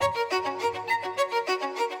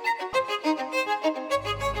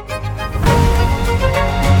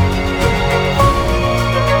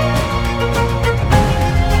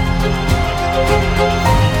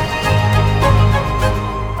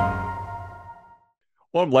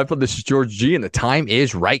Well, I'm Lifeline. This is George G, and the time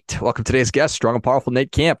is right. Welcome to today's guest, strong and powerful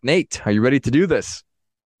Nate Camp. Nate, are you ready to do this?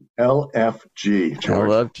 LFG, George.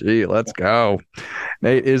 LFG, let's go.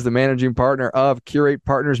 Nate is the managing partner of Curate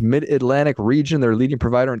Partners Mid-Atlantic region. They're a leading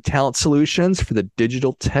provider in talent solutions for the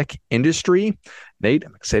digital tech industry. Nate,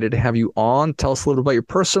 I'm excited to have you on. Tell us a little about your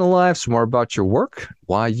personal life, some more about your work,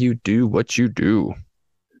 why you do what you do.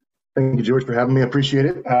 Thank you, George, for having me. I appreciate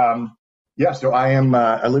it. So I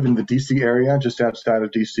live in the DC area, just outside of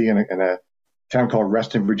DC in a town called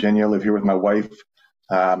Reston, Virginia. I live here with my wife,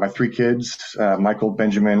 my three kids, Michael,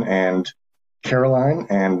 Benjamin, and Caroline,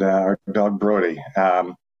 and our dog Brody.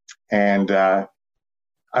 I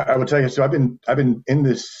will tell you, so I've been in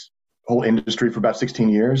this whole industry for about 16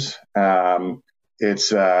 years.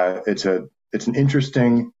 It's an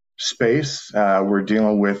interesting space. We're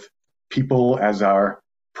dealing with people as our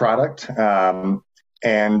product, and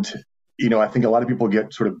I think a lot of people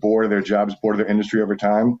get sort of bored of their jobs, bored of their industry over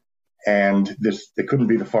time, and it couldn't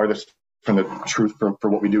be the farthest from the truth for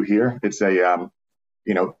what we do here. It's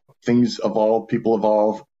things evolve, people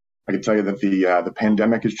evolve. I can tell you that the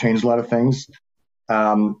pandemic has changed a lot of things.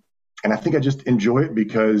 And I think I just enjoy it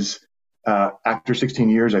because after 16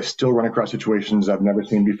 years, I still run across situations I've never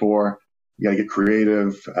seen before. You got to get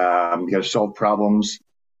creative. You got to solve problems.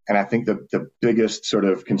 And I think that the biggest sort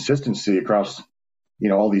of consistency across,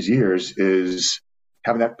 all these years is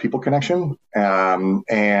having that people connection,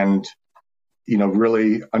 and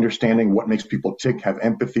really understanding what makes people tick, have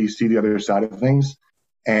empathy, see the other side of things.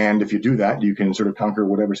 And if you do that, you can sort of conquer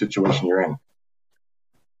whatever situation you're in.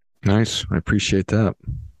 Nice. I appreciate that.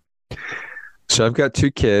 So I've got two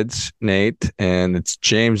kids, Nate, and it's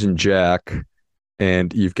James and Jack,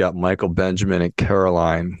 and you've got Michael, Benjamin, and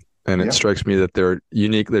Caroline. And it strikes me that they're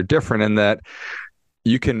unique. They're different in that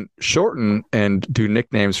you can shorten and do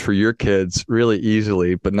nicknames for your kids really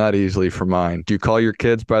easily, but not easily for mine. Do you call your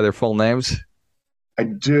kids by their full names? I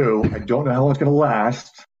do. I don't know how long it's going to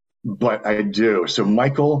last, but I do. So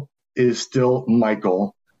Michael is still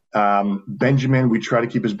Michael. Benjamin, we try to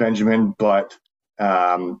keep as Benjamin, but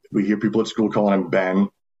we hear people at school calling him Ben.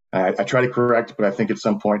 I try to correct, but I think at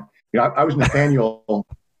some point, I was Nathaniel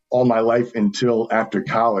all my life until after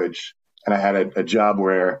college, and I had a job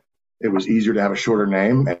where it was easier to have a shorter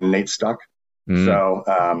name, and Nate stuck. So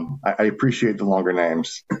I appreciate the longer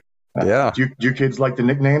names. Do your kids like the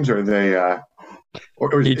nicknames, or are they?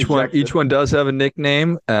 Or each one does have a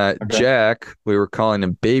nickname. Okay. Jack, we were calling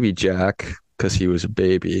him Baby Jack because he was a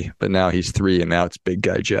baby, but now he's 3, and now it's Big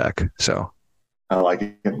Guy Jack. So I like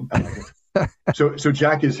it. So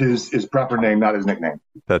Jack is his proper name, not his nickname.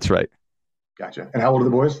 That's right. Gotcha. And how old are the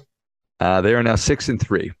boys? They are now 6 and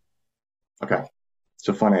 3. Okay. It's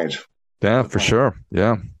a fun age. Yeah, for sure.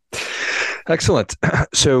 Yeah. Excellent.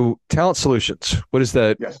 So talent solutions, what is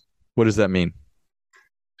that? Yes. What does that mean?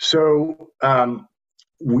 So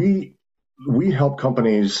we help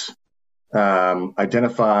companies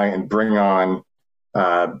identify and bring on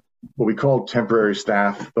what we call temporary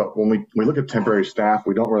staff. But when we look at temporary staff,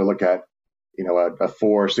 we don't really look at a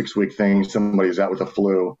 4 or 6 week thing. Somebody's out with a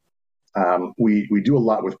flu. We do a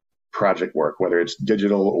lot with project work, whether it's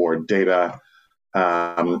digital or data,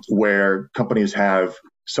 where companies have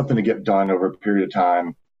something to get done over a period of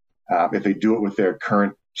time. If they do it with their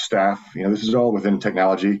current staff, this is all within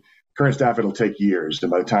technology. Current staff, it'll take years,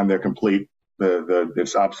 and by the time they're complete,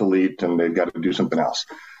 it's obsolete, and they've got to do something else.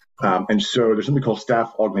 And so there's something called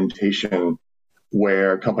staff augmentation,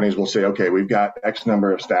 where companies will say, okay, we've got X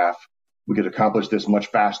number of staff. We could accomplish this much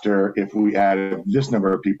faster if we added this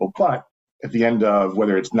number of people. But at the end of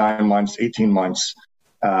whether it's 9 months, 18 months,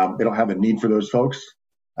 they don't have the need for those folks.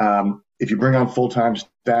 If you bring on full-time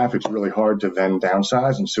staff, it's really hard to then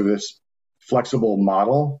downsize. And so this flexible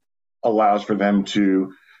model allows for them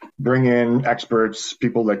to bring in experts,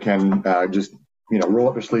 people that can just roll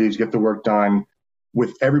up their sleeves, get the work done,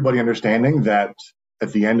 with everybody understanding that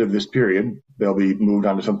at the end of this period, they'll be moved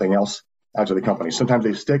on to something else out of the company. Sometimes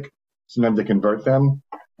they stick, sometimes they convert them,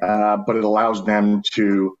 but it allows them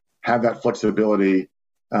to have that flexibility.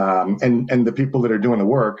 And the people that are doing the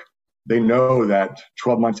work, they know that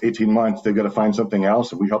 12 months, 18 months, they've got to find something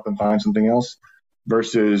else, and we help them find something else,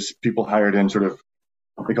 versus people hired in sort of,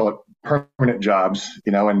 we call it permanent jobs,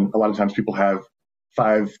 and a lot of times people have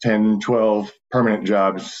 5, 10, 12 permanent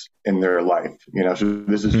jobs in their life, so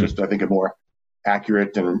this is just, I think, a more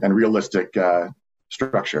accurate and realistic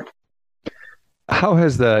structure. How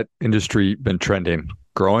has that industry been trending?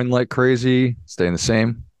 Growing like crazy? Staying the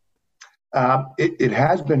same? It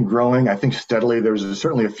has been growing, I think, steadily. There's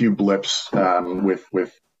certainly a few blips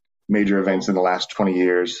with major events in the last 20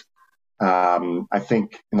 years. I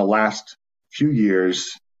think in the last few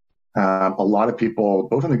years, A lot of people,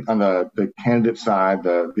 both on the candidate side,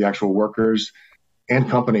 the actual workers and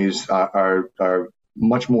companies are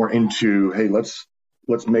much more into, hey, let's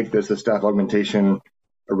make this a staff augmentation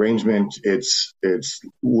arrangement. It's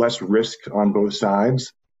less risk on both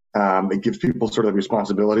sides. It gives people sort of the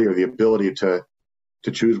responsibility or the ability to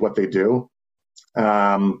choose what they do.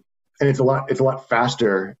 And it's a lot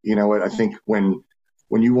faster. I think when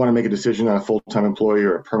you want to make a decision on a full-time employee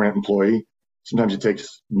or a permanent employee, sometimes it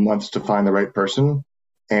takes months to find the right person.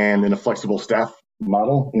 And in a flexible staff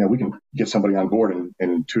model, we can get somebody on board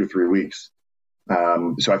in 2 to 3 weeks.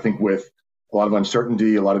 So I think with a lot of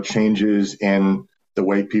uncertainty, a lot of changes in the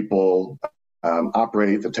way people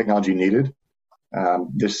operate, the technology needed,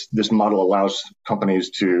 this model allows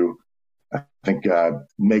companies to, I think,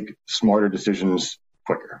 make smarter decisions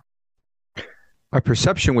quicker. My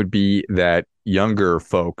perception would be that younger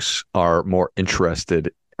folks are more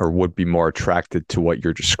interested or would be more attracted to what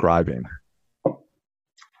you're describing.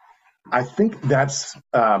 I think that's,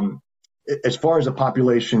 as far as a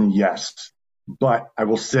population, yes. But I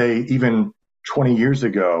will say even 20 years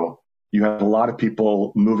ago, you had a lot of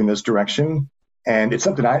people moving this direction. And it's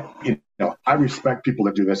something I respect people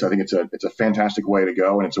that do this. I think it's a fantastic way to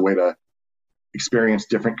go, and it's a way to experience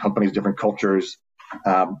different companies, different cultures.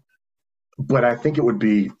 But I think it would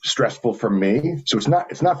be stressful for me. So it's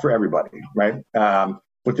not for everybody, right?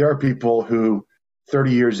 But there are people who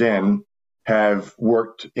 30 years in have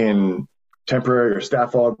worked in temporary or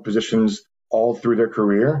staff aug positions all through their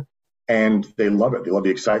career, and they love it. They love the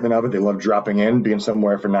excitement of it. They love dropping in, being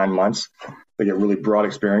somewhere for 9 months. They get really broad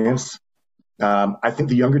experience. I think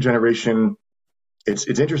the younger generation, it's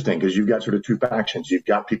interesting because you've got sort of two factions. You've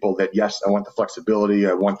got people that, yes, I want the flexibility.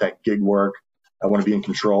 I want that gig work. I want to be in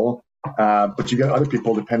control. But you got other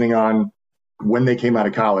people, depending on when they came out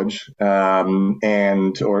of college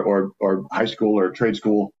and or high school or trade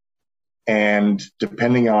school, and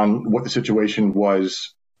depending on what the situation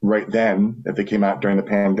was right then, if they came out during the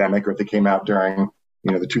pandemic or if they came out during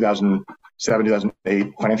the 2007,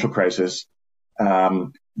 2008 financial crisis,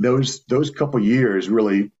 those couple years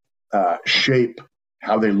really shape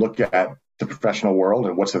how they look at the professional world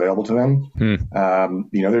and what's available to them.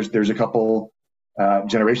 There's a couple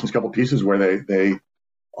generations, couple pieces where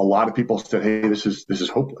a lot of people said, hey, this is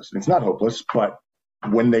hopeless. And it's not hopeless, but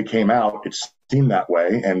when they came out, it seemed that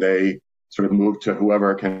way, and they sort of moved to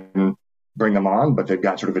whoever can bring them on, but they've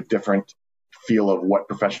got sort of a different feel of what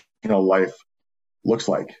professional life looks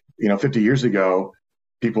like. 50 years ago,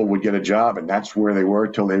 people would get a job and that's where they were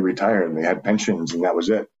till they retired, and they had pensions and that was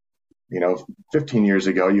it. 15 years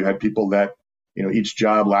ago, you had people that, each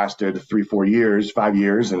job lasted 3-4 years, 5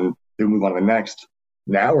 years, and they would move on to the next.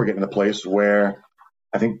 Now we're getting to the place where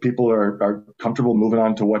I think people are comfortable moving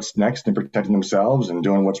on to what's next and protecting themselves and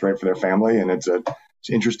doing what's right for their family. And it's an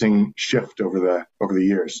interesting shift over the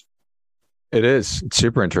years. It is. It's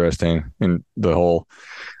super interesting. And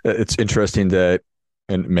it's interesting that,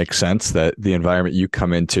 and it makes sense that the environment you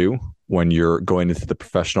come into when you're going into the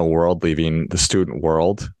professional world, leaving the student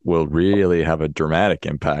world, will really have a dramatic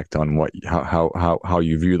impact on how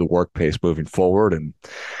you view the workplace moving forward and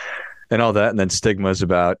all that. And then stigmas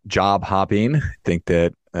about job hopping. I think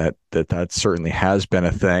that certainly has been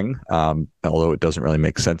a thing, although it doesn't really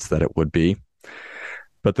make sense that it would be.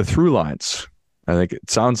 But the through lines, I think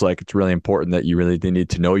it sounds like it's really important that you really need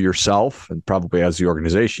to know yourself, and probably as the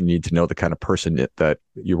organization, you need to know the kind of person that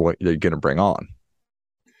you're going to bring on.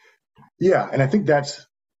 Yeah, and I think that's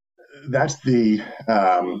the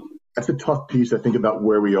tough piece. I think about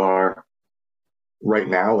where we are right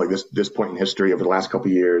now, like this point in history over the last couple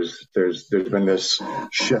of years. There's been this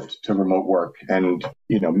shift to remote work, and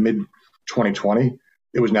mid 2020,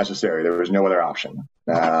 it was necessary. There was no other option,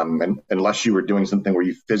 and unless you were doing something where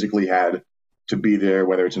you physically had to be there,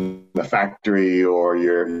 whether it's in the factory or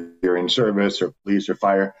you're in service or police or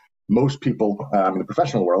fire, most people in the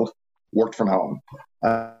professional world worked from home.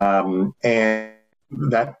 And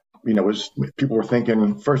that, was, people were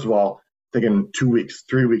thinking, first of all, 2 weeks,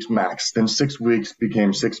 3 weeks max, then 6 weeks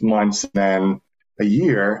became 6 months, then a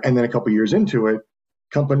year. And then a couple of years into it,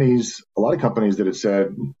 a lot of companies that had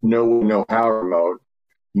said, no, how remote,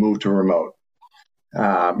 move to remote.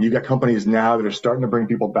 You've got companies now that are starting to bring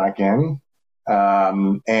people back in.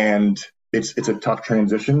 And it's a tough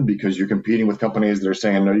transition because you're competing with companies that are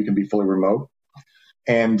saying, no, you can be fully remote.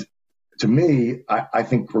 And to me, I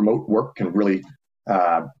think remote work can really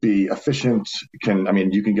be efficient. You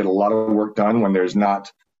can get a lot of work done when there's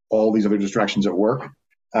not all these other distractions at work.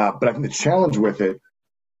 But I think the challenge with it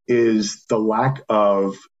is the lack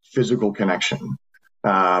of physical connection.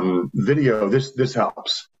 Video, this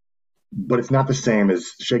helps, but it's not the same as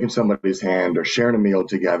shaking somebody's hand or sharing a meal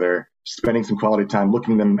together. spending some quality time,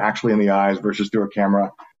 looking them actually in the eyes versus through a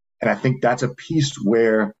camera. And I think that's a piece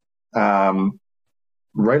where, right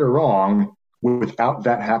or wrong, without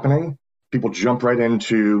that happening, people jump right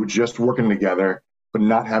into just working together, but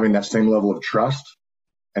not having that same level of trust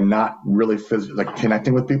and not really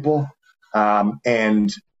connecting with people.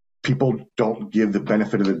 And people don't give the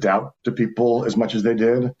benefit of the doubt to people as much as they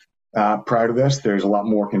did prior to this. There's a lot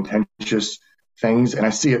more contentious things. And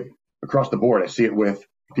I see it across the board. I see it with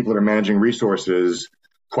people that are managing resources,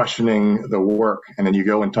 questioning the work. And then you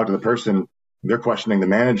go and talk to the person, they're questioning the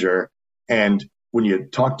manager. And when you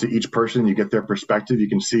talk to each person, you get their perspective, you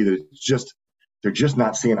can see that they're just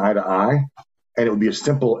not seeing eye to eye. And it would be as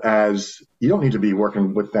simple as, you don't need to be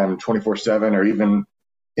working with them 24/7 or even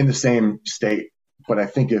in the same state. But I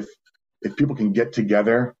think if people can get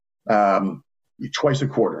together twice a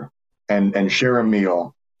quarter and share a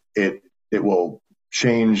meal, it will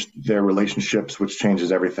change their relationships, which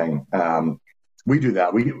changes everything. We do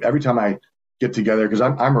that. Every time I get together, because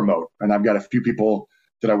I'm remote and I've got a few people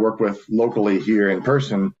that I work with locally here in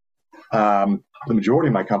person. The majority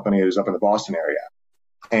of my company is up in the Boston area.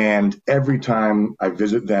 And every time I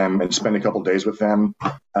visit them and spend a couple of days with them,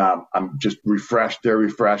 I'm just refreshed. They're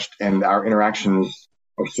refreshed, and our interactions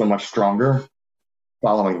are so much stronger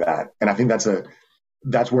following that. And I think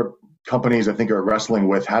that's where companies, I think, are wrestling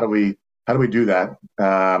with. How do we do that?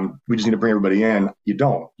 We just need to bring everybody in. You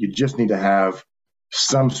don't. You just need to have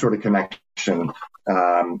some sort of connection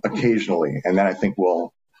occasionally, and then I think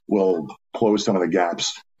we'll close some of the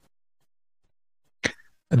gaps.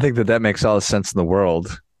 I think that makes all the sense in the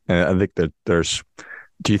world. And I think that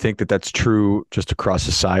do you think that that's true just across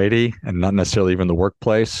society and not necessarily even the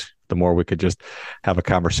workplace? The more we could just have a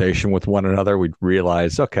conversation with one another, we'd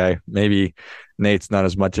realize, okay, maybe Nate's not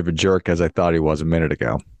as much of a jerk as I thought he was a minute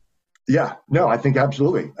ago. Yeah, no, I think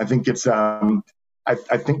absolutely. I think it's, I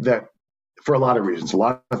think that for a lot of reasons, a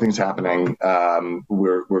lot of things happening,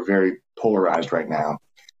 we're very polarized right now.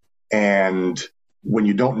 And when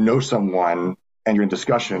you don't know someone and you're in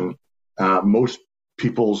discussion, most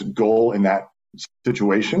people's goal in that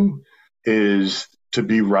situation is to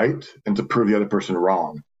be right and to prove the other person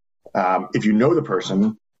wrong. If you know the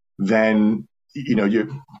person, then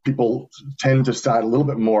people tend to side a little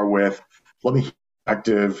bit more with, let me be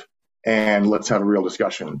active and let's have a real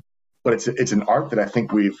discussion. But it's an art that I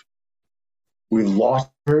think we've lost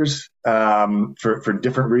for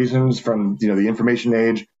different reasons, from the information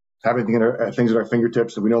age, having things at our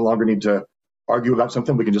fingertips that we no longer need to argue about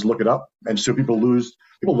something. We can just look it up. And so people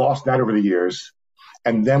lost that over the years.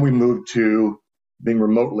 And then we moved to being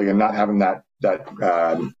remotely and not having that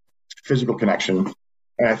physical connection.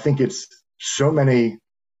 And I think it's so many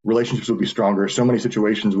relationships would be stronger. So many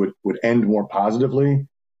situations would end more positively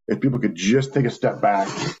if people could just take a step back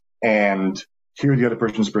and hear the other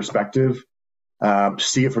person's perspective,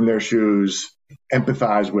 see it from their shoes,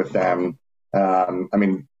 empathize with them.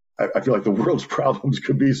 I feel like the world's problems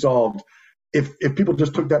could be solved if people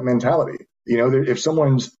just took that mentality. If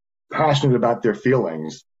someone's passionate about their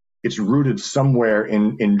feelings, it's rooted somewhere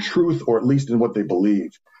in truth, or at least in what they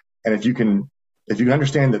believe. And if you can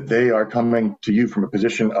understand that they are coming to you from a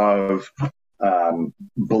position of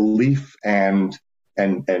belief and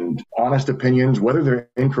honest opinions, whether they're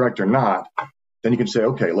incorrect or not, then you can say,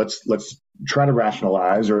 okay, let's try to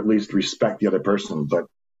rationalize or at least respect the other person. But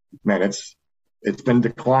man, it's been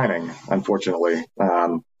declining, unfortunately.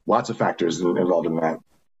 Lots of factors involved in that.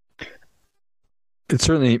 It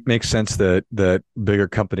certainly makes sense that bigger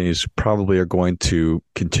companies probably are going to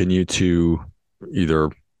continue to either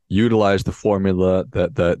utilize the formula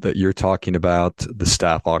that you're talking about, the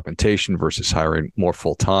staff augmentation versus hiring more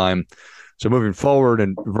full time. So moving forward,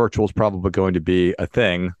 and virtual is probably going to be a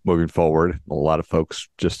thing moving forward. A lot of folks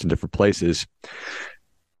just in different places.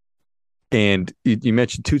 And you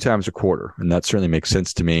mentioned 2 times a quarter, and that certainly makes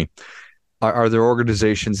sense to me. Are there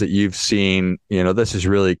organizations that you've seen, this is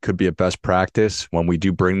really could be a best practice when we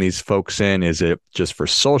do bring these folks in? Is it just for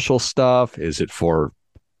social stuff? Is it for,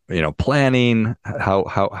 planning?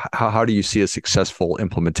 How do you see a successful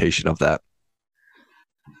implementation of that?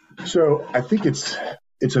 So I think it's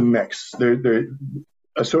a mix. There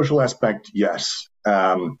a social aspect, yes.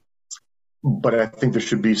 But I think there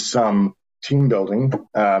should be some team building,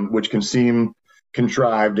 which can seem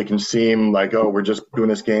contrived. It can seem like, oh, we're just doing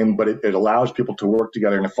this game, but it allows people to work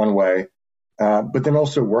together in a fun way. But then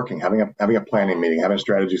also having a planning meeting, having a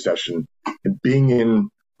strategy session, and being in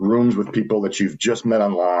rooms with people that you've just met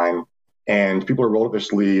online, and people are rolled up their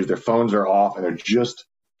sleeves, their phones are off, and they're just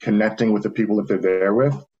connecting with the people that they're there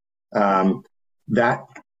with. That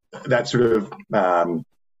sort of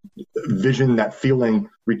vision, that feeling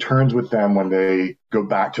returns with them when they go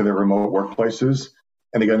back to their remote workplaces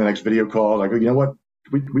and they get on the next video call, like, you know what,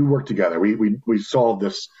 we work together. We solve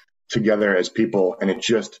this together as people, and it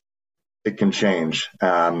can change.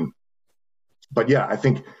 But yeah, I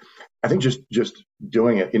think just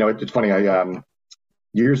doing it. It's funny.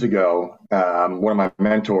 Years ago, one of my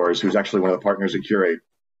mentors, who's actually one of the partners at Curate,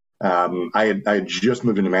 I had just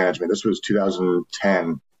moved into management. This was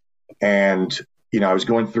 2010, and I was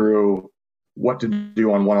going through what to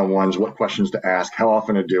do on one-on-ones, what questions to ask, how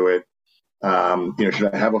often to do it.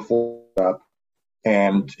 Should I have a full up?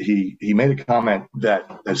 And he made a comment that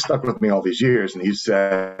has stuck with me all these years. And he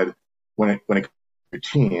said, when it comes to your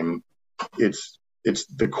team, it's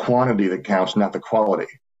the quantity that counts, not the quality.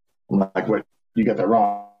 I'm like, what? You got that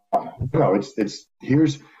wrong. No, it's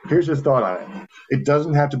here's his thought on it. It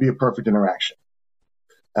doesn't have to be a perfect interaction.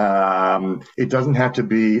 It doesn't have to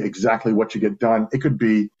be exactly what you get done. It could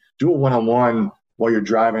be do a one-on-one while you're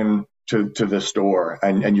driving to the store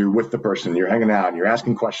and you're with the person, you're hanging out, and you're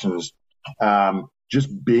asking questions.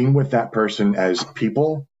 Just being with that person as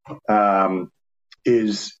people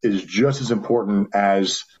is just as important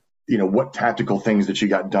as what tactical things that you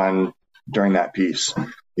got done during that piece.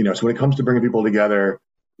 So when it comes to bringing people together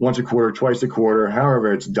once a quarter, twice a quarter,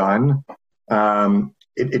 however it's done,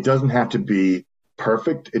 it doesn't have to be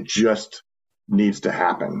perfect. It just needs to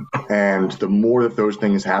happen. And the more that those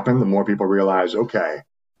things happen, the more people realize, okay,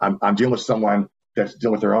 I'm dealing with someone that's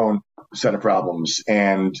dealing with their own set of problems.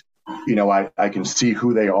 And, I can see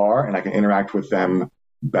who they are and I can interact with them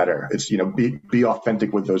better. It's, be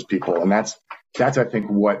authentic with those people. And that's I think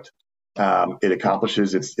what it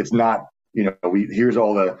accomplishes. It's not, here's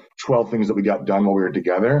all the 12 things that we got done while we were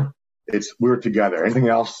together. It's we're together. Anything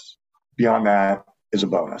else beyond that is a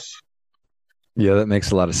bonus. Yeah, that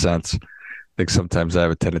makes a lot of sense. I think sometimes I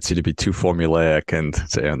have a tendency to be too formulaic and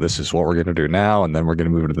say, this is what we're going to do now, and then we're going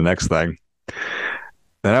to move to the next thing.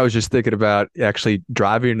 And I was just thinking about actually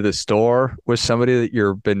driving into the store with somebody that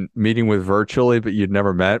you've been meeting with virtually, but you'd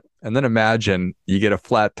never met. And then imagine you get a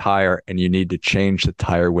flat tire and you need to change the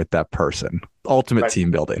tire with that person. Ultimate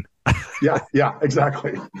team building. Yeah,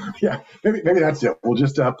 exactly. Yeah, maybe that's it. We'll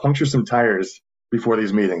just puncture some tires before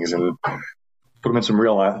these meetings and put them in some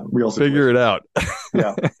real situations. Figure it out.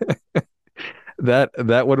 Yeah.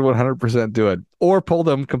 That would 100% do it, or pull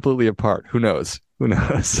them completely apart. Who knows? You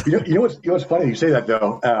know what's funny? You say that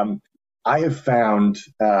though. I have found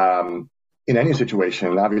in any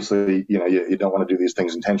situation, obviously, you don't want to do these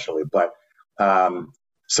things intentionally, but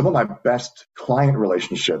some of my best client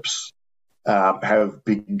relationships have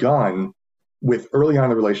begun with early on in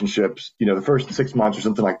the relationships. The first 6 months or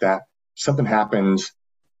something like that. Something happens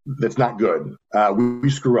that's not good. We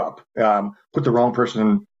screw up. Put the wrong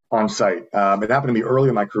person on site. It happened to me early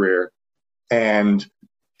in my career, and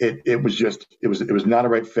it was not a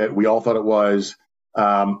right fit. We all thought it was.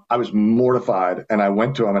 I was mortified, and I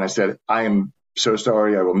went to him and I said, I am so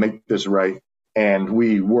sorry. I will make this right. And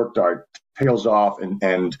we worked our tails off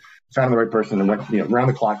and found the right person and went round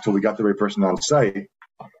the clock till we got the right person on site,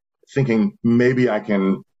 thinking maybe I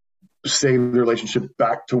can save the relationship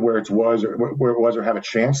back to where it was or have a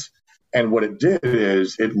chance. And what it did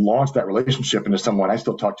is it launched that relationship into someone I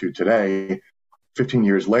still talk to today, 15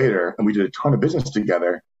 years later, and we did a ton of business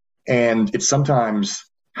together. And it's sometimes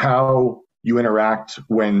how you interact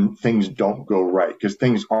when things don't go right, because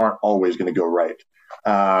things aren't always going to go right.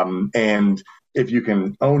 And if you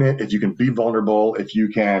can own it, if you can be vulnerable, if you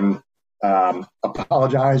can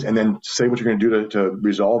apologize and then say what you're going to do to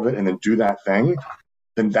resolve it and then do that thing,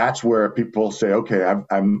 then that's where people say, okay,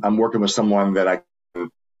 I'm working with someone that I can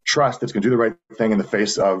trust that's going to do the right thing in the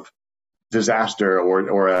face of disaster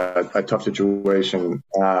or a tough situation.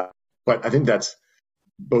 But I think that's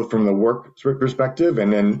both from the work perspective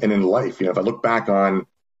and in life. If I look back on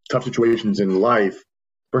tough situations in life,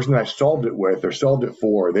 the person that I solved it with or solved it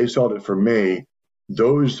for, they solved it for me.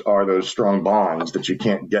 Those are those strong bonds that you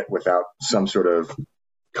can't get without some sort of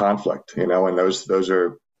conflict, and those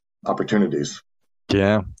are opportunities.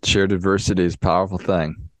 Yeah. Shared adversity is a powerful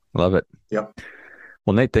thing. Love it. Yep.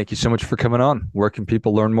 Well, Nate, thank you so much for coming on. Where can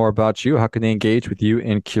people learn more about you? How can they engage with you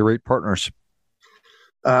and Curate Partners?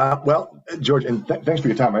 Well, George, and thanks for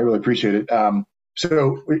your time. I really appreciate it.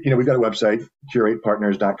 So, we've got a website,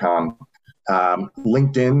 curatepartners.com.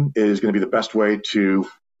 LinkedIn is going to be the best way to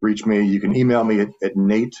reach me. You can email me at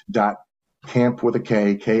nate.camp with a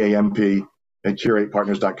K, K-A-M-P, at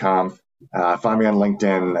curatepartners.com. Find me on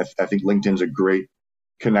LinkedIn. I think LinkedIn's a great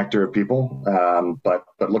connector of people, but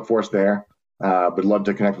look for us there. Would love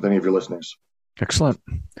to connect with any of your listeners. Excellent.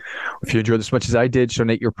 If you enjoyed this as much as I did, show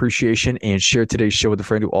Nate your appreciation and share today's show with a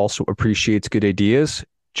friend who also appreciates good ideas.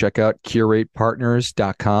 check out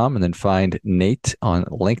curatepartners.com and then find Nate on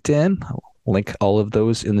LinkedIn. I'll link all of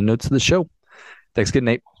those in the notes of the show. Thanks again,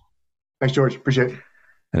 Nate. Thanks, George. Appreciate it.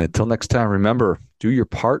 And until next time, remember, do your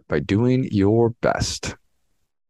part by doing your best.